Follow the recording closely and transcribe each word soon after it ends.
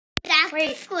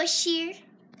Dr. Squish here.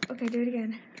 Okay, do it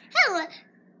again. Hello.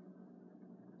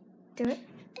 Do it.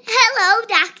 Hello,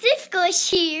 Dr. Squish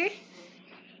here.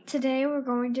 Today we're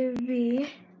going to be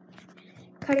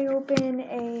cutting open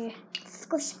a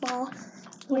squish ball.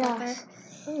 Whatever. Yes.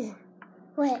 Ooh.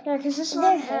 What? Yeah, because this Is one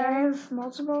there I hair? have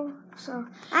multiple. So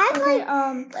I have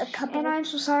okay, a couple. and I'm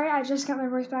so sorry. I just got my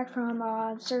voice back from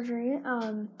surgery. It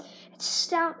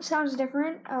sounds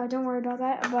different. Don't worry about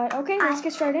that. But okay, let's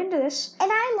get straight into this. And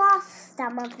I lost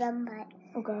some of them, but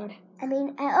Oh God. I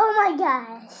mean, oh my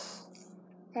gosh.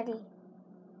 Ready?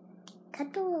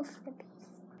 Cut the little snippies.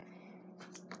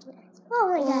 Oh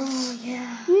my gosh. Oh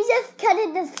yeah. You just cut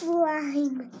in the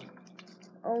slime.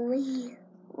 Only.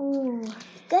 Ooh.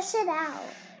 Gush it out.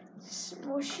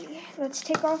 Smushy. Let's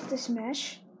take off this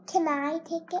mesh. Can I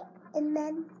take it and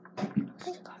then?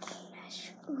 Take off the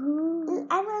mesh. Ooh.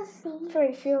 I want to see.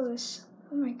 Wait, feel this.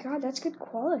 Oh my God, that's good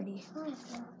quality. Oh my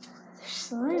God. The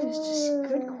slime is just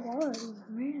good quality,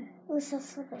 man. It was so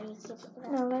slippery.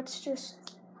 No, let's just.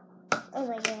 Oh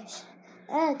my gosh.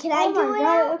 Can I do it Oh my God,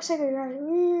 out? it looks like I got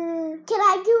it. Can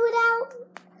I do it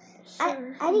out?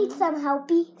 Sure. I need some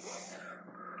helpy.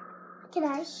 Can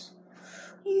I?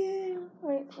 Yeah.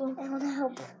 Wait, look. I want to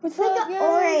help. What's It's like up, an guys?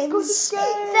 orange. Go subscribe.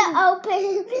 The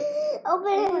open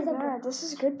Oh is my a. God, this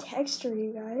is good texture,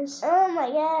 you guys. Oh my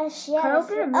gosh! Yeah. Cut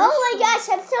open a mesh Oh my gosh!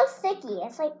 I'm so sticky.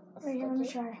 It's like. Wait, let me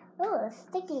try. Oh, it's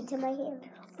sticking to my hand.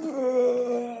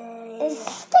 It's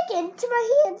sticking to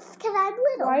my hands because I'm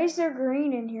little. Why is there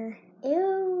green in here?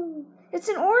 Ew. It's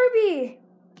an Orby.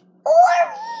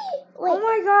 Orby! Wait. Oh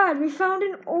my God, we found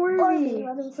an Orby.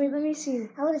 Let me see. Wait, let me see.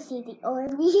 I want to see the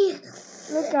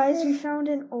Orby. Look, guys, we found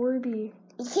an Orby.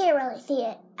 You can't really see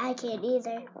it. I can't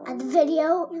either. On the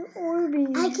video. An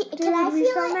Orby. I can't, Dude, can I we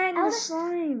feel found it? that in I the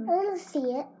slime. want to see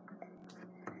it.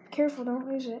 Careful, don't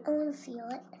lose it. I want to feel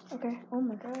it. Okay. Oh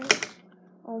my God.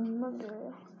 Oh my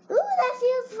God. Ooh, that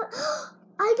feels.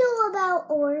 I know about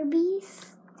Orbeez.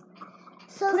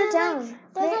 So Put it down.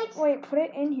 Like, Put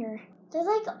it in here. there's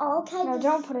like all kinds No, of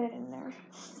don't put it in there.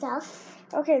 stuff.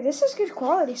 Okay, this is good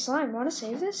quality slime. Want to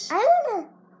save this? I want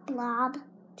a blob. Do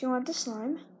you want the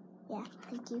slime? Yeah,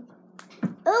 thank you.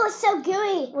 Oh, it's so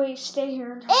gooey. Wait, stay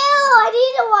here. Ew, I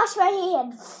need to wash my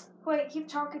hands. Wait, keep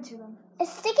talking to them.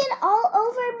 It's sticking all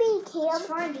over me, Cam. It's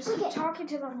fine, just keep talking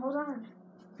to them. Hold on.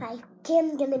 Hi,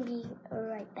 Cam's gonna be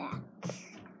right back.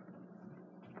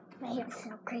 My hair's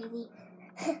so crazy.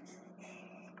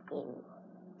 Ew.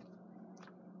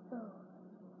 Oh.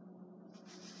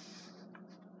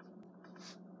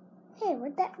 Hey,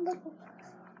 where'd that little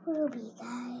ruby,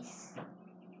 guys?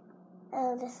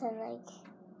 Oh, this one, like,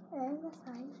 that's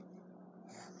fine.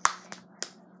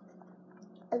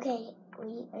 Okay,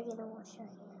 we are gonna wash our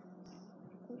hands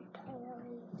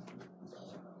entirely.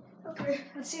 Okay,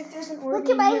 let's see if there's an Orby. Look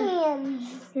at my hands.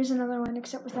 Here's another one,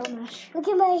 except without mesh. Look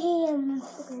at my hands.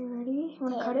 Okay, ready?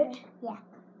 Want to Okay, cut it? Yeah.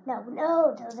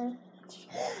 No.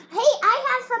 Hey,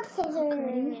 I have some scissors.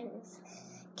 Okay.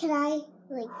 Can I,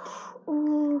 like,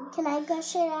 can I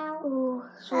gush it out? Ooh,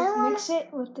 so mix it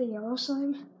with the yellow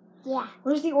slime. Yeah.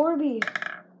 Where's the Orby?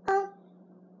 Oh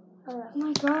Oh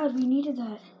my God, we needed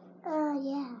that.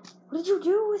 yeah. What did you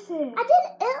do with it? I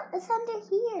did, it's under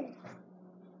here.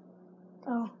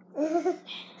 Oh,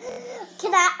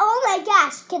 Can I, oh my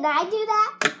gosh, can I do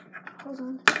that? hold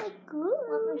on. Like, glue.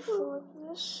 Let me flip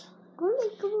this. Glue.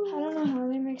 I don't know how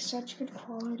they make such good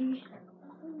quality.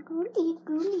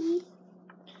 Glue.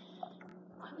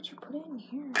 Why would you put it in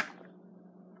here?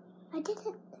 I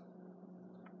didn't.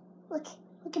 Look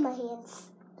at my hands.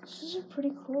 This is a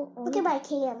pretty cool Orby. Look at my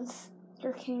cans.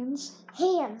 Your cans.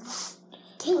 Hands.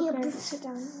 Okay, Cans. sit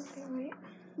down. Okay, wait.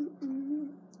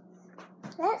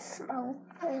 That smell.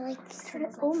 I like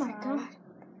smells Oh like my slime.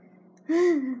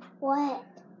 God. What?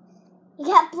 You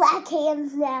got black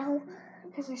hands now.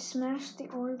 Because I smashed the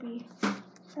Orby. Oh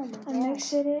my I God.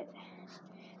 mixed it.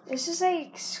 This is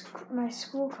like my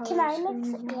school colors. Can I mix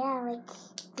it? Yeah, like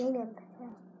gingham.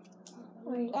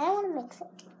 Wait, I want to mix it.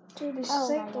 dude, this Oh is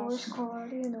my like the gosh. worst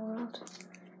quality in the world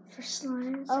for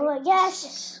slime. It's Oh like my gosh.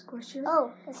 Squishy.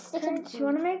 Oh, it's sticking Do to you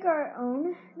want me. to make our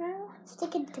own now?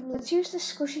 Sticking to me. Let's use the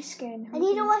squishy skin. I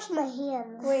need to wash my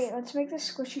hands. Wait, let's make the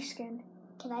squishy skin.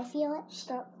 Can I feel it?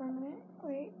 Stop for a minute.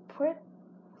 Wait,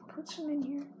 put some in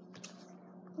here.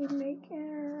 We make our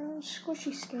own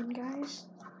squishy skin, guys.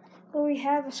 Well, we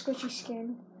have a squishy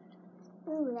skin.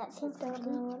 Ooh, that feels I don't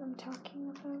good. know what I'm talking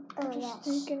about. Oh, I'm just yes.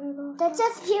 thinking about That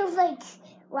just feels like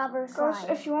rubber Go, slime.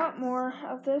 if you want more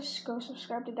of this, go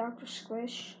subscribe to Dr.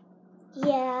 Squish.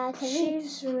 Yeah,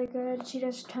 She's really good. She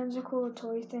does tons of cool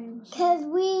toy things. because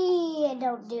we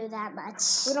don't do that much.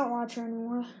 We don't watch her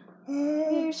anymore.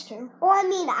 You used to. Well, I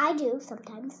mean, I do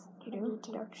sometimes. You do?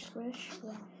 Dr. Squish?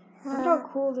 Yeah. Look how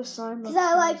cool the slime looks.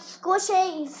 Because I like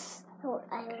squishies. Oh,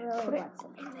 I really Put it want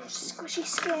some. in the squishy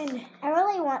skin. I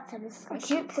really want some squishies. I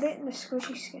can't put it in the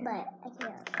squishy skin. But I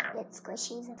can't get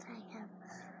squishies if I have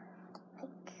like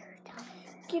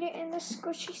Get it in the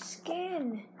squishy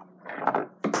skin. Oh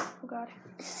God.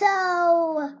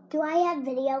 So, do I have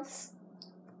videos?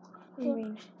 What do you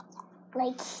mean?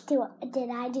 Like, did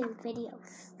I do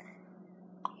videos?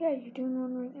 Yeah, you're doing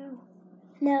one right now.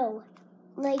 No,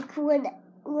 like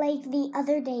the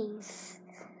other days.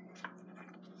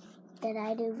 Did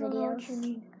I do I don't know what videos? you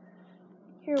mean.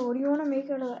 Here, what do you want to make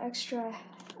out of the extra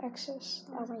excess?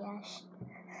 Oh my gosh.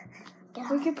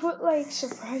 We could put like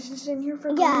surprises in here for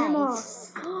Guys. Grandma.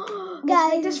 Let's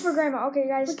Guys. make this for Grandma. Okay,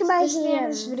 guys. Look at my this is the end of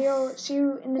hands. this video. See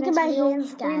you in the Look next at my video.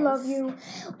 hands, We guys. love you.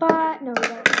 Bye. No, we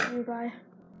don't love you. Bye.